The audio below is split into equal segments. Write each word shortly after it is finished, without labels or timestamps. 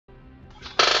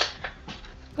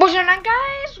What's going on,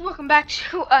 guys? Welcome back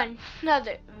to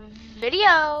another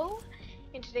video.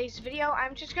 In today's video,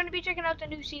 I'm just going to be checking out the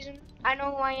new season. I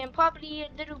know I am probably a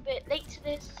little bit late to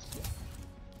this.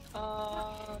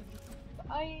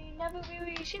 I never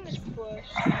really seen this before.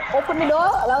 Open the door,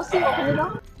 Elsie, open the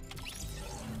door.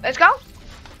 Let's go.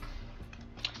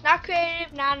 Not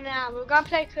creative, nah. We're gonna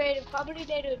play creative probably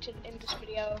later in this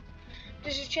video.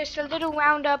 This is just a little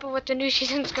roundup of what the new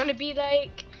season's gonna be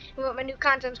like and what my new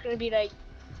content's gonna be like.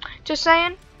 Just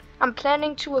saying, I'm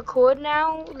planning to record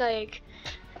now. Like,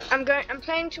 I'm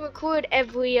planning to record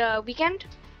every weekend.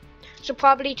 So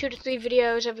probably 2 to 3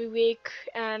 videos every week,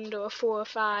 and or 4 or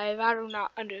 5. I do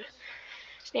not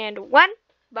understand when,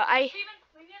 but Steven,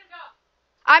 we need to go.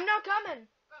 I'm not coming.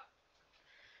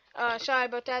 Sorry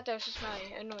about that. That was just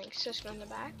my annoying sister in the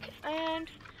back. And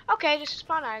okay, this is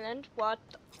Spawn Island. What?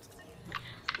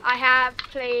 I have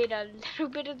played a little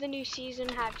bit of the new season.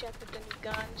 Have checked with the new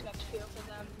guns. Got the feel for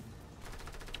them.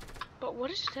 But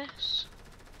what is this?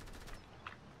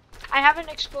 I haven't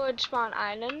explored Spawn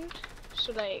Island,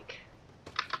 so like,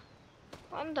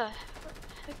 what the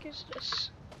heck is this?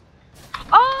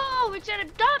 Oh, it's an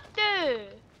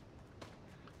adapter!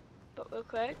 But real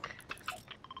quick,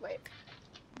 wait.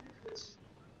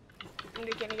 Can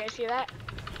you guys see that?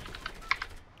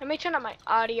 Let me turn up my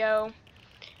audio.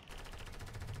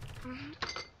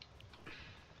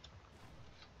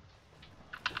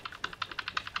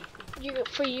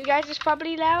 For you guys it's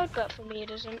probably loud, but for me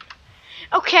it isn't.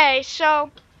 Okay,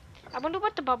 so I wonder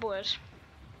what the bubble is.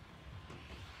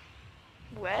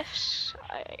 Rifts?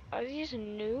 Are these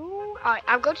new? Alright,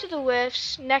 I'll go to the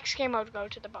rifts. Next game I'll go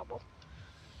to the bubble.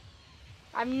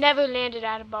 I've never landed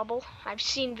at a bubble. I've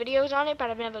seen videos on it,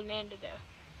 but I've never landed there.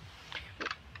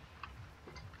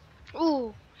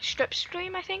 Ooh, strip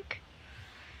stream, I think.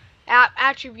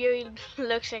 Actually really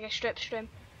looks like a strip stream.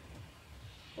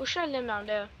 Where should I land down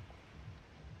there?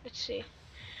 Let's see.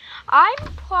 I'm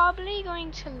probably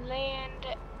going to land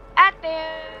at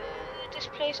this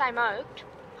place I marked.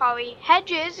 Holly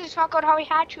Hedges. It's not called Holly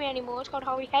Hatchery anymore. It's called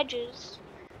Holly Hedges.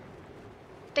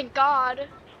 Thank God.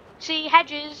 See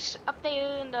Hedges up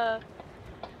there in the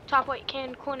top right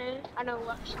hand corner. I know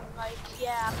some lights.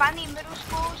 Yeah, I'm finally in middle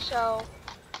school, so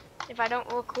if I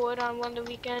don't record on one of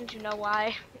the weekends, you know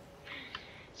why.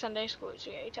 Sunday school is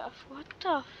really tough. What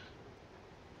the?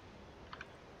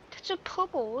 That's a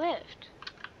purple lift.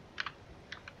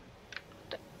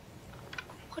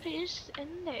 What is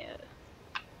in there?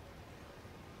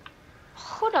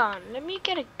 Hold on, let me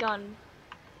get a gun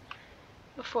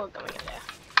before going in there.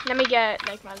 Let me get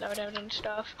like my loadout and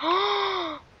stuff.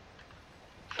 No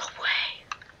way!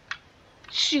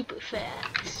 Super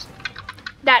fast.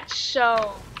 That's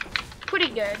so pretty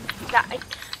good.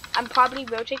 I'm probably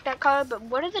will take that car, but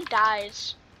what are the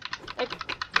dies? Like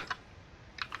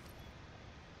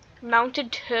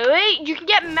mounted turret? You can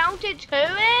get mounted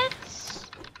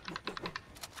turrets?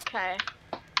 Okay.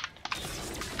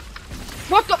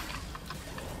 What the?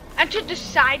 Entered the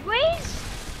sideways?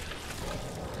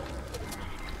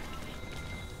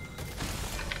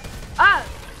 Ah!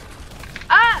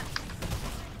 Ah!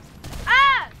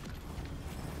 Ah!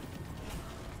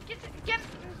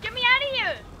 Get me out of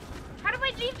here! How do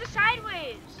I leave the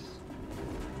sideways?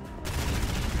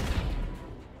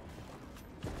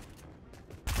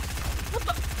 What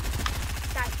the?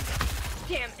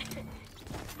 Damn it.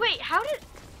 Wait, how did...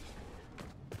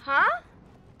 Huh?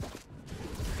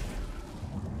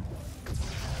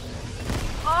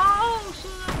 Oh, so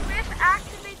the rift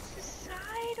activates the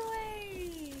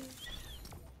sideways.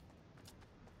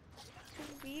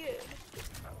 That's weird.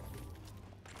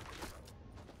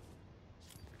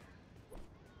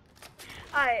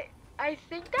 I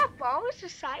think that ball was the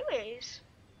sideways.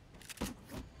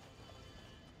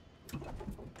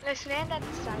 Let's land at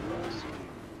the sideways.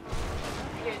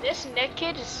 Dude, this Nick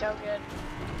kid is so good.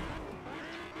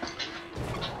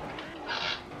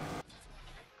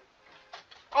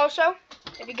 Also,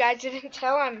 if you guys didn't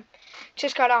tell, I'm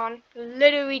just got on.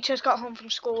 Literally just got home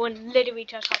from school and literally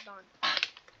just hopped on.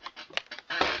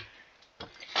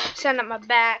 Setting up my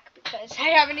back because I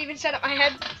haven't even set up my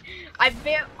head.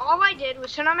 All I did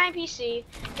was turn on my PC,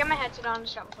 get my headset on, and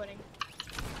start recording.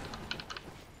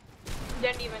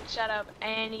 Didn't even set up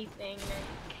anything.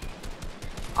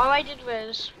 Like, all I did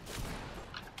was,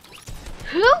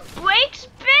 who breaks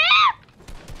BAM?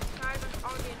 Sorry, but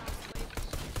all the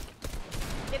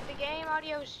if the game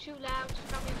audio is too loud, just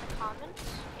tell me in the comments,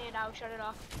 and I'll shut it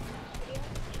off in this video.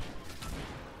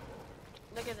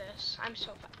 Look at this. I'm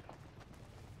so fat.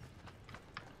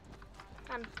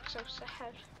 I'm so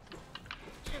sad.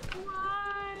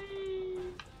 Why?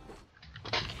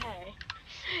 Okay.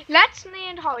 Let's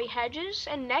land Holly Hedges,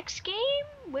 and next game,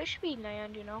 where should we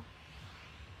land, you know?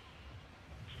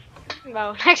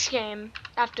 Well, next game,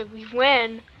 after we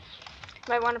win,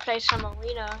 might want to play some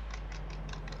arena.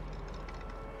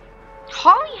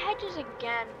 Holly Hedges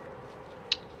again.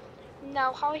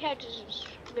 No, Holly Hedges is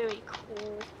really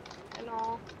cool and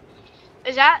all.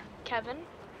 Is that Kevin?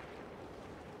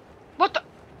 What the?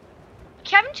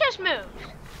 Kevin just moved.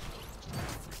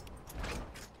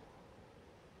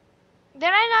 Did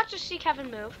I not just see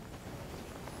Kevin move?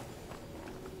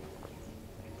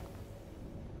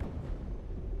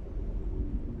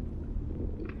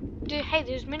 Dude, hey,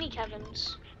 there's mini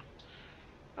Kevins.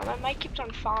 Oh, my mic keeps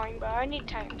on falling, but I need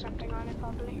to tighten something on it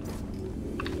probably.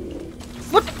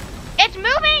 What the? It's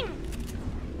moving!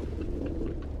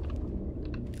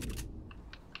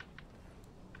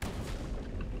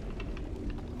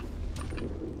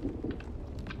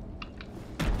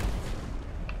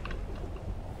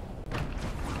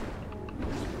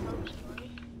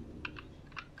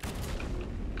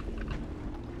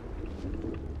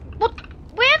 What?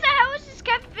 Where the hell is this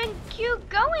Kevin Q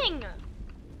going?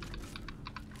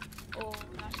 Oh,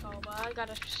 that's horrible. I got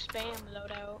a spam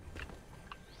loadout.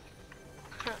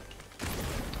 Huh.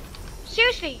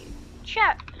 Seriously,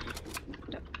 chat.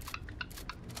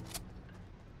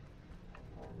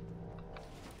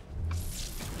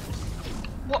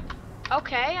 What?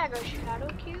 Okay, I got shadow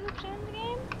cubes in the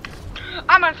game.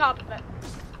 I'm on top of it.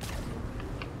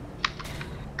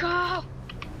 Go!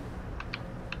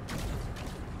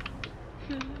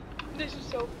 This is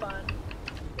so fun.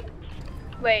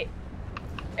 Wait,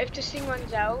 if this thing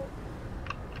runs out,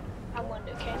 I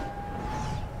wonder, okay?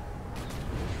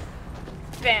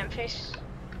 Bam, face.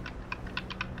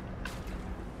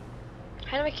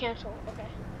 How do I cancel? Okay.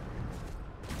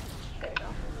 There we go.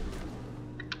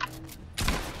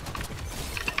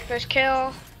 First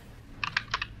kill.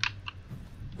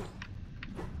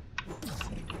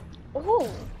 Oh,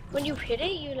 when you hit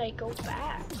it, you like go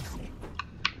back.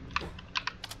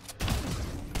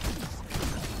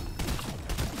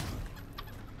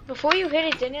 Before you hit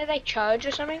it, didn't it like charge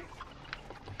or something?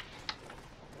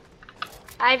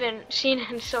 I haven't seen it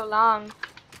in so long.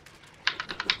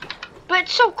 But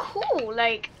it's so cool,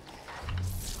 like,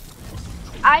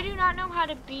 I do not know how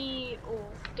to be, oh,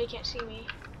 they can't see me.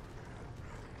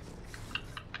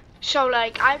 So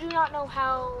like, I do not know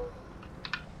how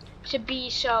to be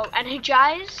so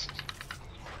energized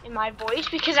in my voice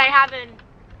because I haven't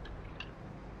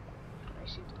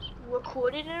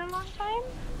recorded in a long time.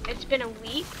 It's been a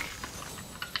week.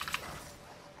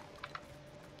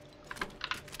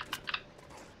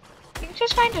 You can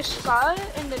just find a scar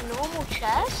in the normal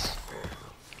chest.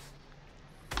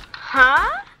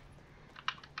 Huh?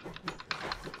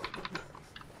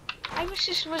 I wish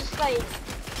this was like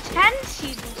 10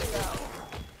 seasons ago.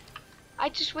 I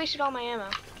just wasted all my ammo.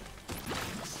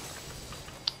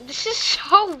 This is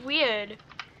so weird.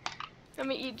 Let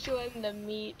me eat two of the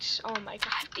meats. Oh my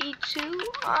god, eat two?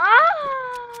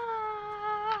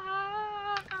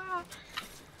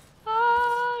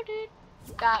 Oh, dude.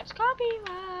 That's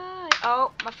copyright.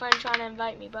 Oh, my friend trying to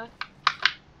invite me, bud.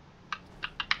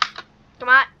 Come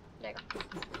on. There you go.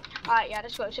 Alright, yeah,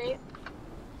 let's rotate.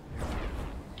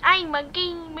 I'm a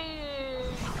gamer.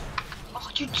 Oh,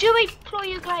 you do a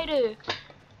paraglider.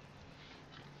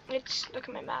 Let's look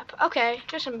at my map. Okay,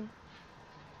 just some.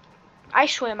 I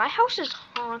swear, my house is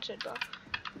haunted, bro.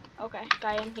 Okay,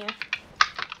 guy in here.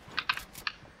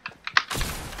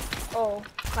 Oh,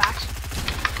 cracked.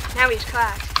 Now he's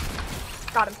cracked.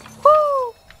 Got him.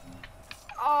 Woo!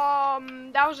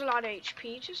 That was a lot of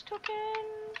HP just took in.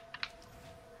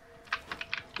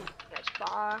 Nice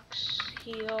box.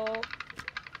 Heal.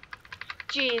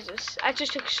 Jesus, I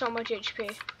just took so much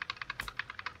HP.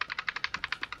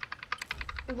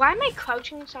 Why am I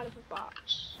crouching inside of a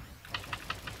box?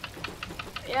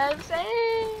 Yes,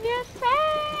 yes.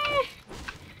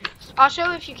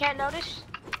 Also, if you can't notice,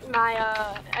 my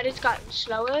edit's gotten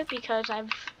slower because I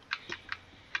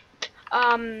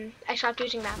stopped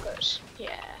using macros.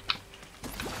 Yeah.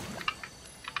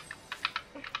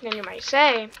 Then you might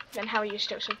say, then how are you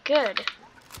still so good?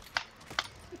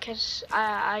 Because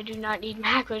I do not need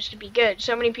macros to be good.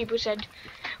 So many people said,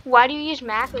 why do you use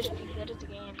macros to be good at the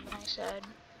game? And I said,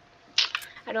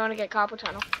 I don't want to get carpal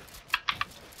tunnel.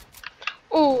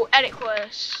 Ooh, edit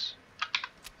course.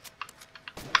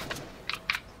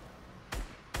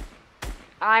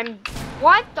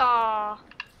 What the?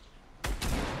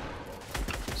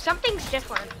 Something's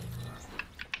different.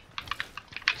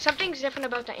 Something's different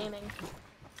about the aiming.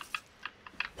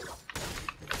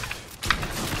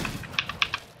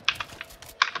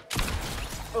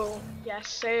 Oh, yes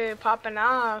sir, popping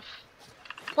off.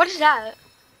 What is that?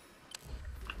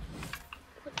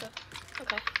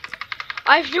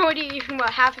 I have no idea even what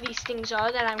half of these things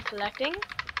are that I'm collecting.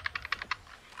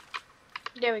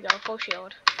 There we go, full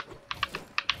shield.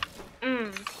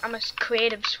 I'm a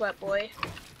creative sweat boy.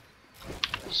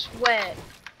 Sweat.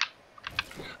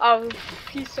 Oh,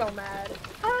 he's so mad.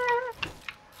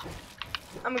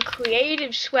 I'm a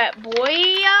creative sweat boy.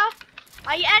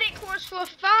 I edit course for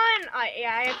fun.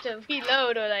 I have to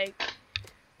reload or like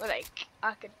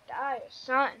I could die or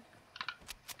something.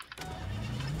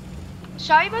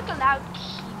 Sorry about the loud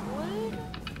keyboard.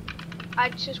 I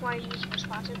just want to use a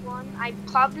responsive one.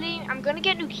 I'm gonna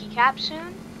get new keycaps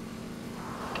soon.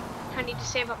 I need to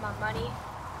save up my money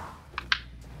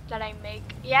that I make.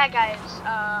 Yeah, guys.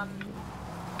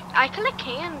 I collect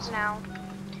cans now.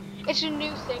 It's a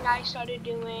new thing I started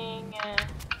doing.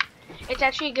 It's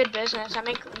actually a good business. I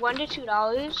make $1 to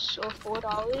 $2 or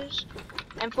 $4,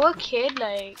 and for a kid,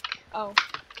 like, oh,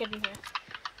 get in here.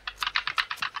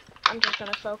 I'm just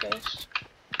gonna focus.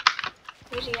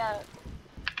 Where's he at?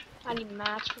 I need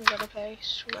mats from the other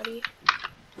place. Sweaty.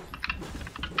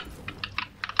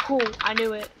 Cool. I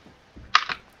knew it.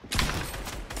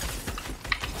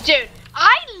 Dude,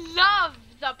 I love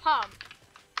the pump.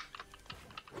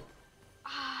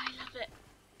 I love it.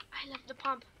 I love the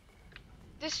pump.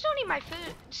 This is only my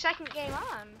second game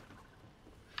on.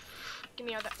 Give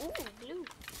me all that. Ooh, blue.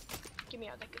 Give me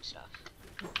all that good stuff.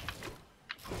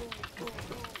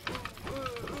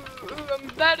 Ooh, I'm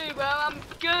better, bro. I'm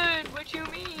good. What you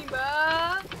mean,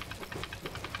 bro?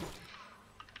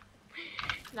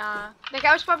 Nah. That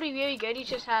guy was probably really good. He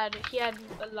had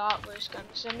a lot worse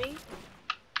guns than me.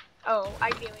 Oh, I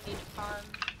really need to farm.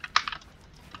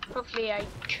 Hopefully I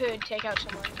could take out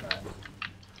someone, but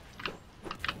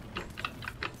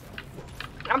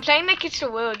I'm playing like it's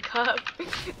the World Cup.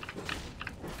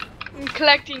 I'm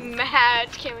collecting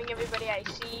mats, killing everybody I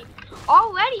see.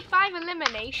 Already 5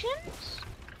 eliminations?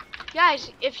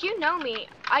 Guys, if you know me,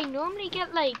 I normally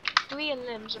get like 3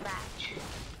 elims a match.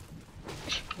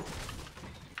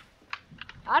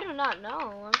 I do not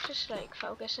know. I'm just like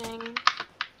focusing.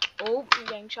 Oh, I'm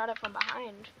getting shot at from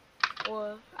behind.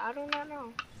 Or I do not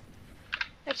know.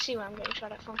 Let's see where I'm getting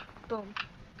shot at from. Boom.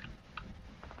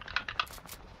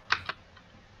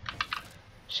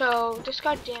 So this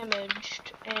got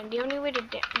damaged, and the only way to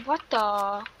what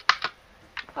the?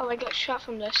 Oh, I got shot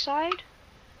from this side.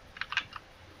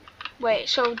 Wait,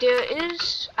 so there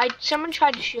is someone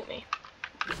tried to shoot me,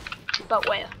 but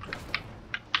where?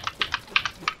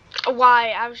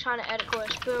 Why? I was trying to edit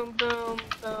course. Boom, boom,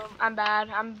 boom. I'm bad.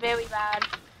 I'm very bad.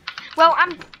 Well,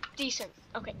 I'm decent.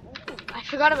 Okay. Ooh, I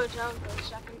forgot about zone for a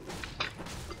second.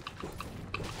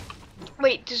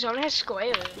 Wait, the zone has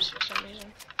squares for some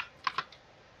reason.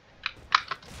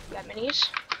 Got minis.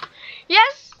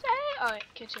 Yes! Hey!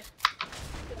 Alright, kids here.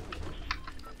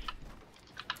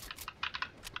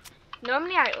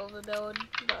 Normally I overbuild,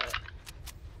 but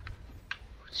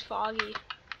it's foggy.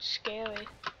 It's scary.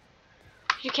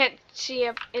 You can't see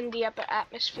up in the upper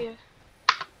atmosphere.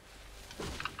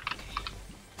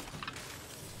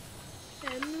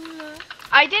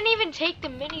 I didn't even take the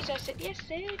minis. I said, yes,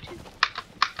 sir.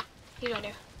 He's right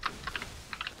there.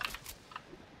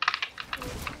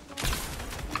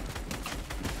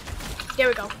 There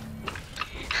we go.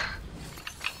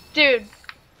 Dude,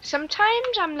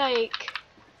 sometimes I'm like,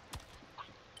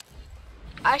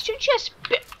 I should just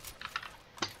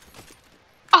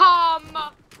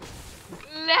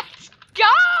let's go!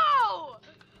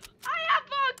 I have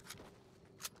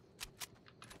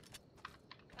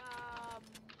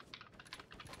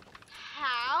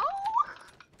how?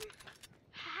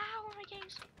 How am I getting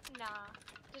nah,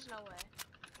 there's no way.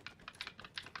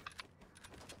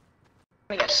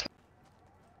 I guess.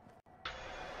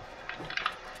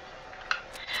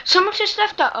 Someone just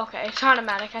left the, okay, it's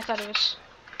automatic, I thought it was.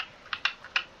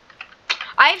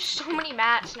 I have so many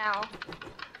mats now.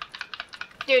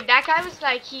 Dude, that guy was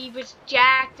like, he was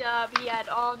jacked up, he had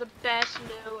all the best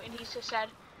loot, and he just said,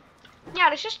 yeah,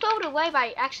 let's just throw it away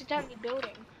by accidentally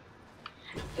building.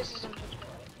 This is invisible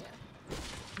right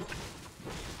here.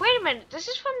 Wait a minute, this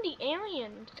is from the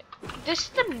alien. This is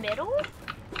the middle?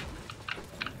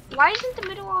 Why isn't the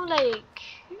middle all like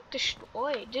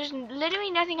destroyed? There's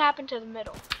literally nothing happened to the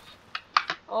middle.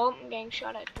 Oh, I'm getting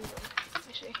shot at through them.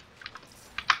 I see.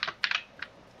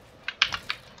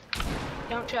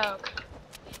 Don't choke.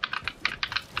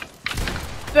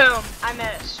 Boom, I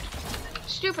missed.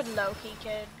 Stupid low-key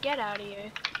kid, get out of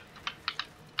here.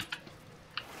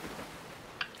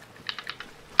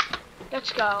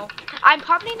 Let's go. I'm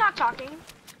probably not talking.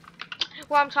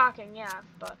 Well, I'm talking, yeah,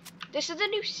 but this is the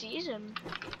new season.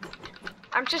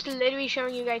 I'm just literally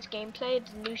showing you guys gameplay.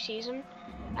 It's the new season.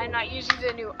 I'm not using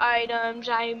the new items.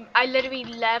 I literally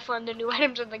left on the new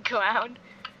items on the ground.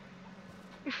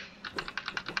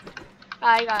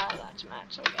 I got lots of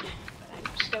mats, so good. But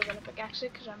I'm still gonna pickaxe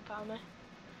it because I'm farming.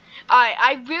 Alright,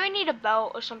 I really need a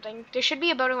belt or something. There should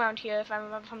be a belt around here if I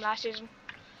remember from last season.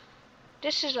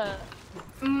 This is a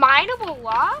mineable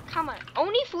rock? How much?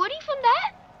 Only 40 from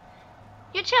that?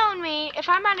 You're telling me if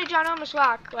I mine a ginormous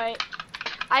rock, right,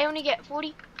 I only get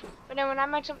 40? But then when I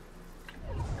mine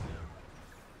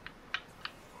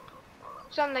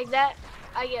something like that,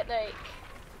 I get like...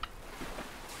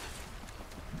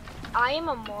 I am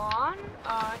a moron?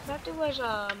 I thought there was,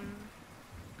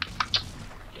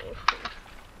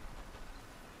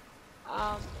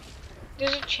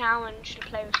 there's a challenge to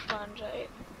play with sponge, right?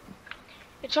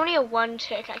 It's only a 1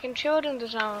 tick. I can chill it in the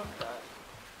zone, but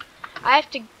I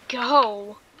have to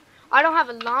go. I don't have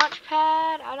a launch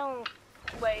pad. I don't...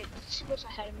 Wait, let's see what's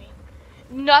ahead of me.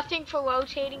 Nothing for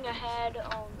rotating ahead.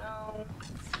 Oh no.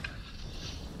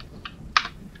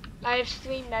 I have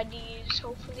 3 medis.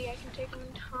 Hopefully I can take them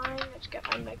in time. Let's get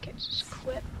my medkits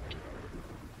equipped.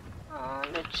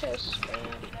 Let's just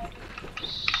spam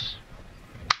medis.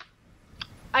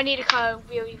 I need a car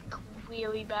really,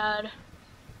 really bad.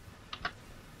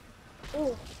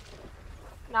 Ooh.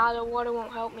 Nah, the water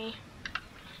won't help me.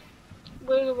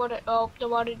 Where's the water? Oh, the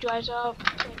water dries up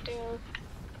right there.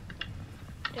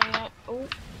 Dang it. Oh.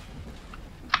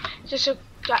 Is this a...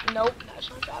 Nope, that's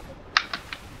not gravel.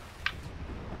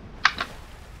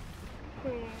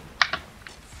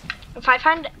 If I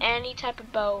find any type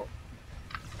of boat,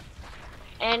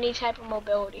 any type of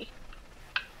mobility.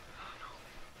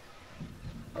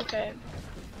 Okay.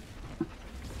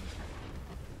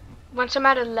 Once I'm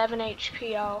at 11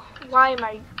 HP, why am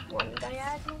I one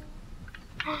diagonal?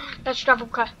 That's double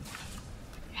cut.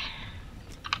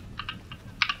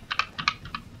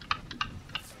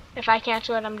 If I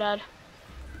cancel it, I'm dead.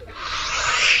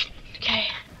 Okay.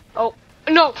 Oh,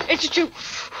 no, it's a 2.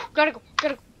 Gotta go,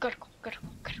 gotta go, gotta go, gotta go,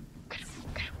 gotta go, gotta go,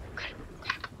 gotta go, gotta go,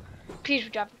 gotta go. Please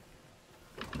drop.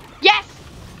 Yes!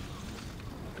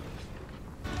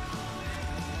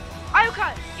 Auto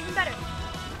cut, even better.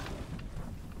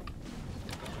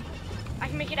 I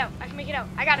can make it out, I can make it out.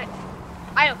 I got it.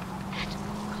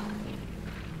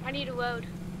 I need a load.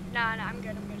 Nah, I'm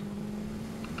good, I'm good.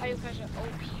 Auto cuts are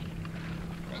OP.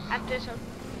 After this, I'll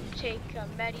take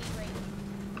Medi, like,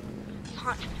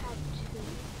 launch pad 2.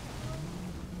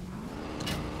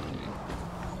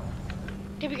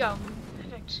 Here we go.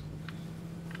 Perfect.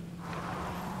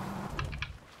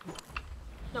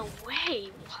 No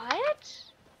way, what?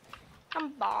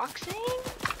 Unboxing?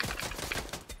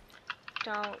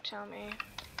 Don't tell me.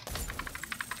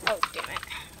 Oh, damn it.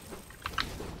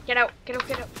 Get out, get out,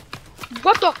 get out.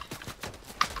 What the?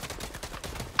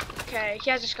 Okay,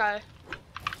 he has a scar.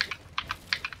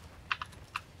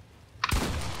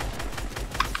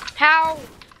 How?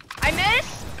 I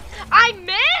missed? I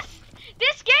missed?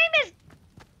 This game is...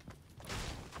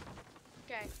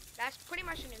 Okay, that's pretty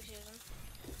much a new season.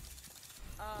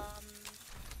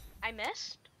 I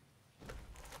missed?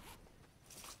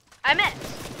 I missed.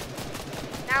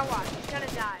 Now what? He's gonna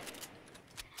die.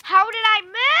 How did I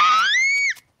miss?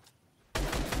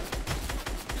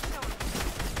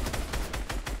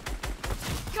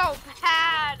 So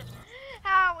bad.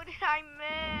 How did I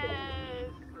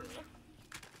miss?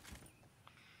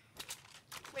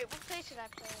 Wait, what place did I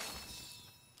play?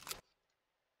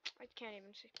 I can't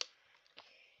even see.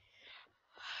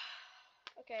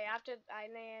 Okay, after I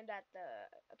land at the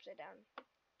upside down.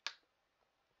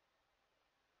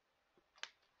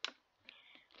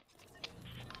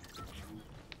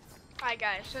 Alright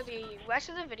guys, so the rest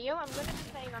of the video I'm going to be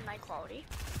playing on my quality.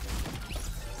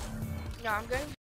 No, I'm going to